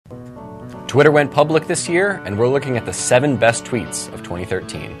Twitter went public this year, and we're looking at the 7 best tweets of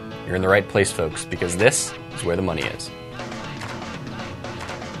 2013. You're in the right place, folks, because this is where the money is.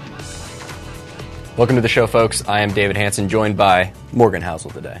 Welcome to the show, folks. I am David Hanson, joined by Morgan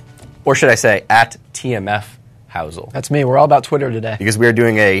Housel today. Or should I say, at TMF Housel. That's me. We're all about Twitter today. Because we are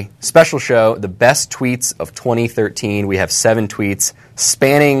doing a special show, the best tweets of 2013. We have 7 tweets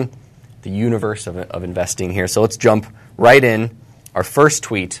spanning the universe of investing here. So let's jump right in. Our first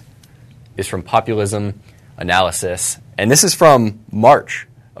tweet is from Populism Analysis, and this is from March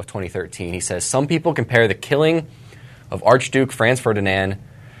of 2013. He says, some people compare the killing of Archduke Franz Ferdinand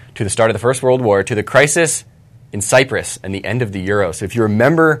to the start of the First World War to the crisis in Cyprus and the end of the euro. So if you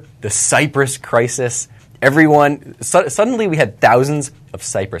remember the Cyprus crisis, suddenly we had thousands of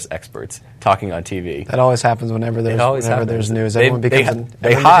Cyprus experts talking on TV. That always happens whenever there's news. Everyone becomes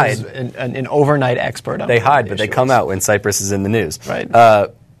an overnight expert on They hide, but issues. They come out when Cyprus is in the news. Right.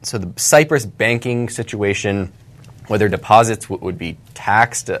 So the Cyprus banking situation, whether deposits would be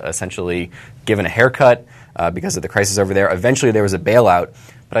taxed, essentially given a haircut because of the crisis over there. Eventually there was a bailout.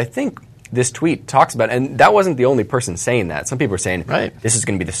 But I think this tweet talks about, and that wasn't the only person saying that. Some people are saying, This is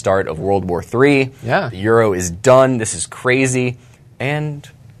going to be the start of World War III. Yeah. The euro is done. This is crazy. And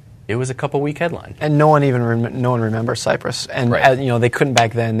it was a couple-week headline. And no one remembers Cyprus. And they couldn't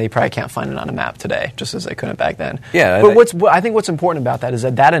back then. They probably can't find it on a map today, just as they couldn't back then. Yeah. But I think what's important about that is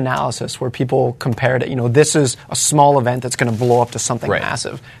that analysis where people compared it, this is a small event that's going to blow up to something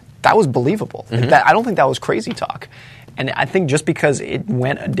massive. That was believable. Mm-hmm. I don't think that was crazy talk. And I think just because it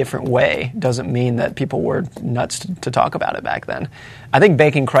went a different way doesn't mean that people were nuts to talk about it back then. I think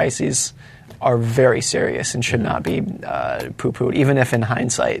banking crises are very serious and should not be poo-pooed, even if in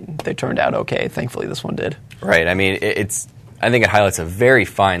hindsight they turned out okay. Thankfully, this one did. Right. I mean, I think it highlights a very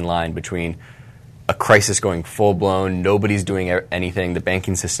fine line between a crisis going full-blown, nobody's doing anything, the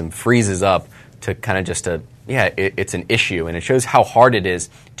banking system freezes up, to kind of just it's an issue, and it shows how hard it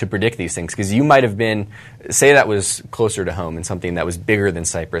is to predict these things. Because you might have been, say that was closer to home and something that was bigger than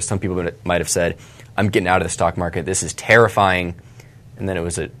Cyprus. Some people might have said, I'm getting out of the stock market, this is terrifying. And then it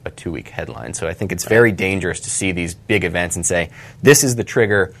was a 2-week headline. So I think it's very dangerous to see these big events and say, this is the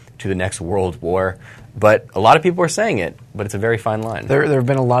trigger to the next world war. But a lot of people are saying it, but it's a very fine line. There have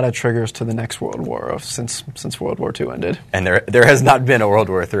been a lot of triggers to the next world war since World War II ended. And there has not been a World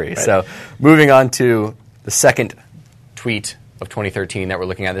War III. Right. So moving on to the second tweet of 2013 that we're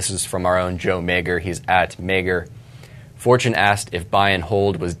looking at. This is from our own Joe Mager. He's at Mager. Fortune asked if buy and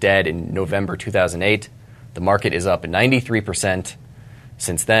hold was dead in November 2008. The market is up 93%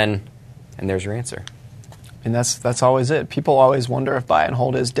 since then. And there's your answer. And that's always it. People always wonder if buy and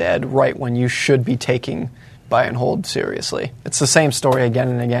hold is dead right when you should be taking buy and hold seriously. It's the same story again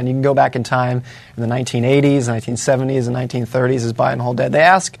and again. You can go back in time in the 1980s, 1970s, and 1930s. Is buy and hold dead?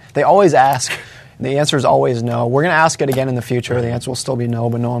 They always ask. And the answer is always no. We're going to ask it again in the future. The answer will still be no,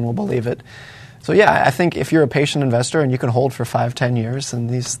 but no one will believe it. So yeah, I think if you're a patient investor and you can hold for 5-10 years,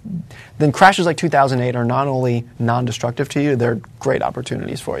 then crashes like 2008 are not only non-destructive to you, they're great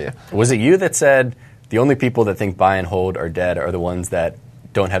opportunities for you. Was it you that said the only people that think buy and hold are dead are the ones that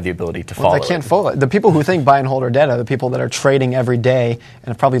don't have the ability to follow They can't follow it. The people who think buy and hold are dead are the people that are trading every day and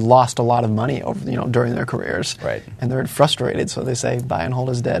have probably lost a lot of money during their careers. Right. And they're frustrated, so they say buy and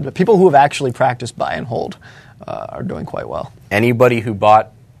hold is dead. But people who have actually practiced buy and hold are doing quite well. Anybody who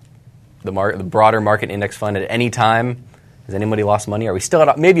bought the broader market index fund at any time, has anybody lost money? Are we still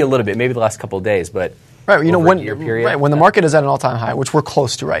at maybe a little bit, maybe the last couple of days, but right, over a year period? Right, when the market is at an all-time high, which we're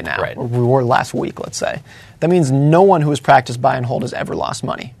close to right now, or we were last week, let's say, that means no one who has practiced buy and hold has ever lost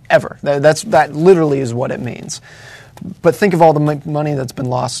money, ever. That literally is what it means. But think of all the money that's been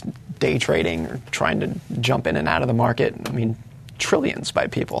lost day trading or trying to jump in and out of the market. I mean, trillions by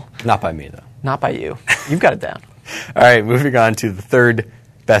people. Not by me, though. Not by you. You've got it down. All right, moving on to the third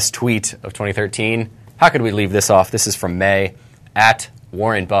best tweet of 2013. How could we leave this off? This is from May, at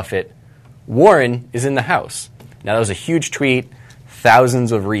Warren Buffett. Warren is in the house. Now, that was a huge tweet,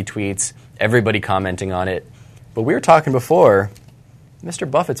 thousands of retweets, everybody commenting on it. But we were talking before, Mr.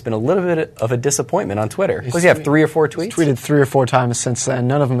 Buffett's been a little bit of a disappointment on Twitter. Does he have 3 or 4 tweets? He's tweeted 3 or 4 times since then.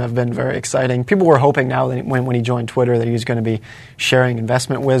 None of them have been very exciting. People were hoping now that when he joined Twitter that he was going to be sharing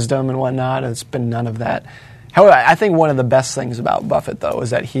investment wisdom and whatnot. It's been none of that. However, I think one of the best things about Buffett, though, is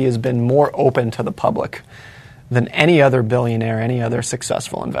that he has been more open to the public than any other billionaire, any other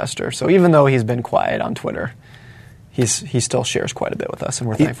successful investor. So even though he's been quiet on Twitter, he still shares quite a bit with us, and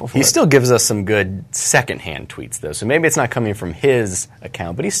we're thankful for it. He still gives us some good secondhand tweets, though. So maybe it's not coming from his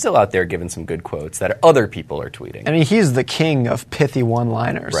account, but he's still out there giving some good quotes that other people are tweeting. I mean, he's the king of pithy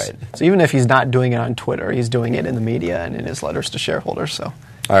one-liners. Right. So even if he's not doing it on Twitter, he's doing it in the media and in his letters to shareholders. So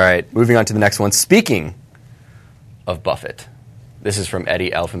All right, moving on to the next one. Speaking of Buffett, this is from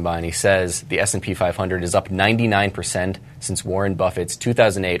Eddie Elfenbein. He says the S&P 500 is up 99% since Warren Buffett's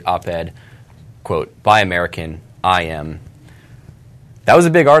 2008 op-ed, quote, "Buy American, I am." That was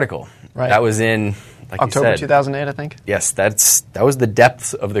a big article. Right. That was in, like October you said, 2008, I think. Yes, that was the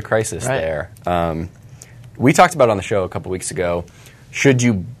depth of the crisis there. We talked about it on the show a couple weeks ago. Should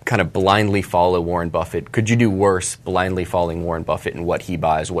you kind of blindly follow Warren Buffett? Could you do worse blindly following Warren Buffett and what he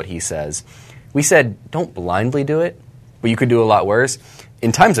buys, what he says? We said don't blindly do it, but you could do a lot worse.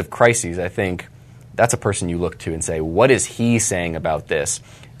 In times of crises, I think that's a person you look to and say, what is he saying about this?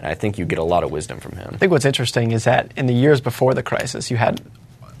 And I think you get a lot of wisdom from him. I think what's interesting is that in the years before the crisis, you had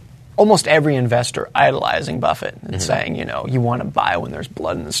almost every investor idolizing Buffett and saying, you want to buy when there's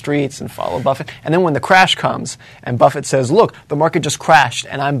blood in the streets and follow Buffett. And then when the crash comes and Buffett says, look, the market just crashed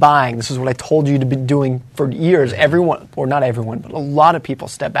and I'm buying. This is what I told you to be doing for years. Everyone, or not everyone, but a lot of people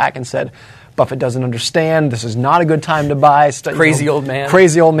stepped back and said, Buffett doesn't understand. This is not a good time to buy. Crazy old man.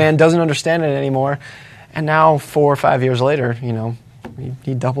 Crazy old man doesn't understand it anymore. And now 4 or 5 years later,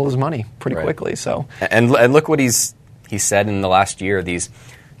 he doubled his money pretty quickly. So and look what he's said in the last year, these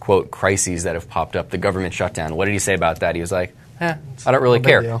quote crises that have popped up, the government shutdown. What did he say about that? He was like, I don't really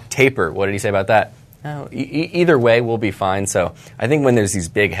care. Deal. Taper, what did he say about that? No, either way, we'll be fine. So I think when there's these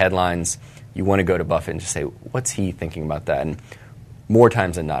big headlines, you want to go to Buffett and just say, what's he thinking about that? And more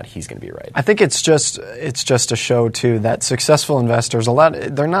times than not, he's going to be right. I think it's just a show, too, that successful investors,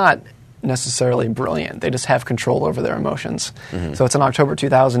 they're not necessarily brilliant. They just have control over their emotions. So it's in October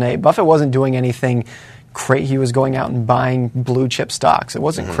 2008. Buffett wasn't doing anything crazy. He was going out and buying blue chip stocks. It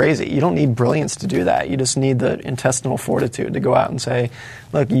wasn't crazy. You don't need brilliance to do that. You just need the intestinal fortitude to go out and say,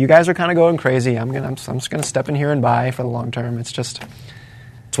 look, you guys are kind of going crazy. I'm just going to step in here and buy for the long term. It's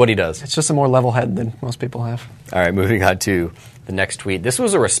what he does. It's just a more level head than most people have. All right, moving on to the next tweet. This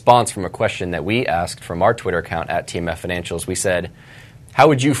was a response from a question that we asked from our Twitter account at TMF Financials. We said, how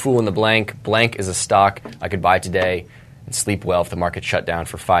would you fool in the blank? Blank is a stock I could buy today and sleep well if the market shut down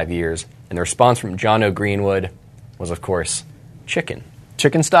for 5 years. And the response from John O. Greenwood was, of course, chicken.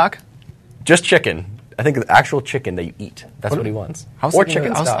 Chicken stock? Just chicken. I think the actual chicken that you eat. That's what he wants. Or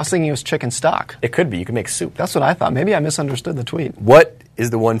chicken stock. I was thinking it was chicken stock. It could be. You could make soup. That's what I thought. Maybe I misunderstood the tweet. What is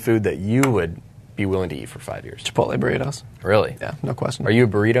the one food that you would be willing to eat for 5 years? Chipotle burritos. Really? Yeah, no question. Are you a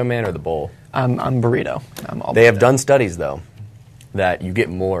burrito man or the bowl? I'm burrito. I'm all They have done studies, though, that you get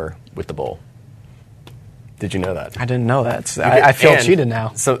more with the bowl. Did you know that? I didn't know that. I feel cheated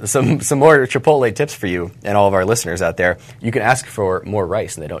now. So some more Chipotle tips for you and all of our listeners out there. You can ask for more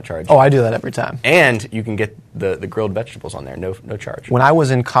rice and they don't charge you. Oh, I do that every time. And you can get the grilled vegetables on there, no charge. When I was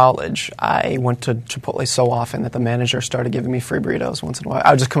in college, I went to Chipotle so often that the manager started giving me free burritos once in a while.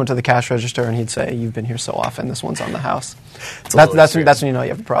 I would just come into the cash register and he'd say, you've been here so often, this one's on the house. That's when you know you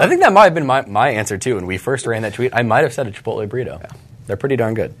have a problem. I think that might have been my answer, too. When we first ran that tweet, I might have said a Chipotle burrito. Yeah. They're pretty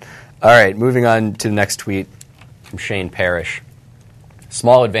darn good. All right, moving on to the next tweet from Shane Parrish.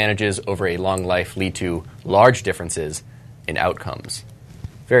 Small advantages over a long life lead to large differences in outcomes.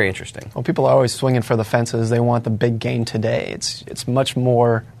 Very interesting. Well, people are always swinging for the fences. They want the big gain today. It's much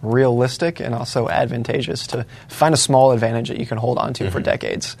more realistic and also advantageous to find a small advantage that you can hold on to for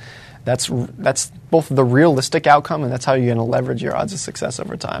decades. That's both the realistic outcome, and that's how you're going to leverage your odds of success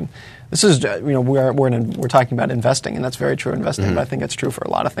over time. This is, we're talking about investing, and that's very true investing, but I think it's true for a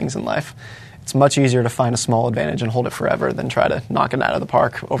lot of things in life. It's much easier to find a small advantage and hold it forever than try to knock it out of the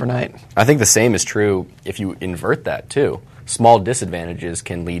park overnight. I think the same is true if you invert that, too. Small disadvantages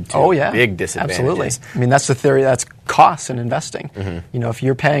can lead to big disadvantages. Absolutely. I mean, that's the theory. That's costs in investing. If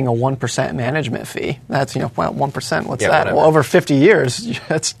you're paying a 1% management fee, that's 1%. What's that? Whatever. Well, over 50 years,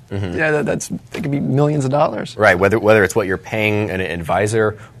 it could be millions of dollars. Right. Whether it's what you're paying an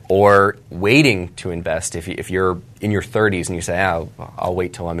advisor or waiting to invest. If you're in your 30s and you say, I'll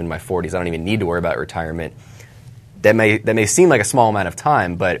wait till I'm in my 40s. I don't even need to worry about retirement. That may seem like a small amount of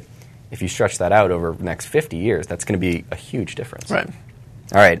time, but if you stretch that out over the next 50 years, that's going to be a huge difference. Right.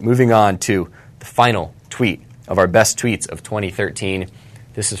 All right, moving on to the final tweet of our best tweets of 2013.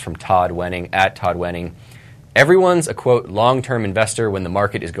 This is from Todd Wenning, at Todd Wenning. Everyone's a, quote, long-term investor when the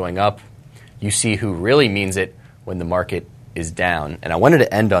market is going up. You see who really means it when the market is down. And I wanted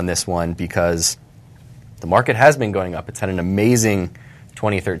to end on this one because the market has been going up. It's had an amazing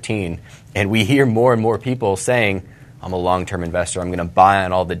 2013. And we hear more and more people saying, I'm a long-term investor. I'm going to buy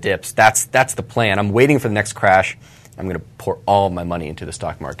on all the dips. That's the plan. I'm waiting for the next crash. I'm going to pour all of my money into the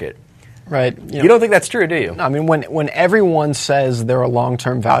stock market. Right. You don't think that's true, do you? No, I mean, when everyone says they're a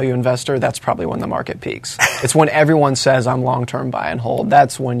long-term value investor, that's probably when the market peaks. It's when everyone says I'm long-term buy and hold.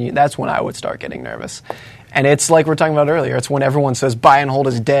 That's when I would start getting nervous. And it's like we're talking about earlier. It's when everyone says buy and hold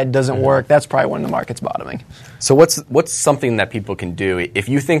is dead, doesn't work. That's probably when the market's bottoming. So what's something that people can do if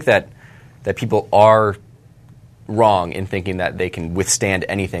you think that people are wrong in thinking that they can withstand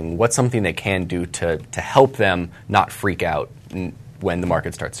anything? What's something they can do to help them not freak out when the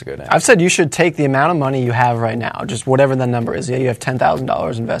market starts to go down? I've said you should take the amount of money you have right now, just whatever the number is. Yeah, you have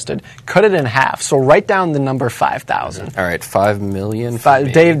 $10,000 invested. Cut it in half. So write down the number 5,000. All right, 5 million.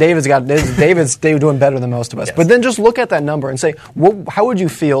 David's doing better than most of us. Yes. But then just look at that number and say, how would you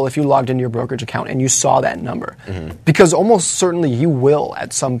feel if you logged into your brokerage account and you saw that number? Because almost certainly you will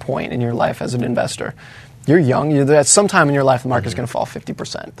at some point in your life as an investor. You're young. At some time in your life, the market's going to fall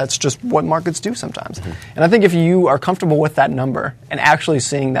 50%. That's just what markets do sometimes. And I think if you are comfortable with that number and actually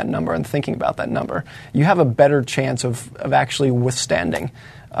seeing that number and thinking about that number, you have a better chance of actually withstanding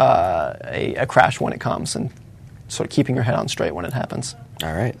a crash when it comes and sort of keeping your head on straight when it happens.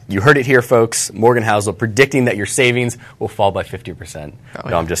 All right. You heard it here, folks. Morgan Housel predicting that your savings will fall by 50%.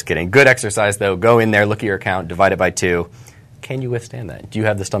 No, I'm just kidding. Good exercise, though. Go in there, look at your account, divide it by 2. Can you withstand that? Do you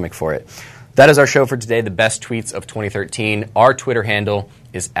have the stomach for it? That is our show for today, the best tweets of 2013. Our Twitter handle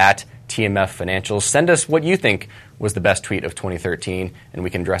is at TMF Financials. Send us what you think was the best tweet of 2013, and we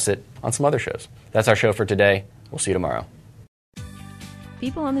can address it on some other shows. That's our show for today. We'll see you tomorrow.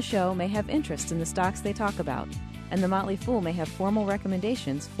 People on the show may have interest in the stocks they talk about, and the Motley Fool may have formal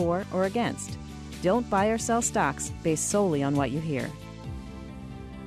recommendations for or against. Don't buy or sell stocks based solely on what you hear.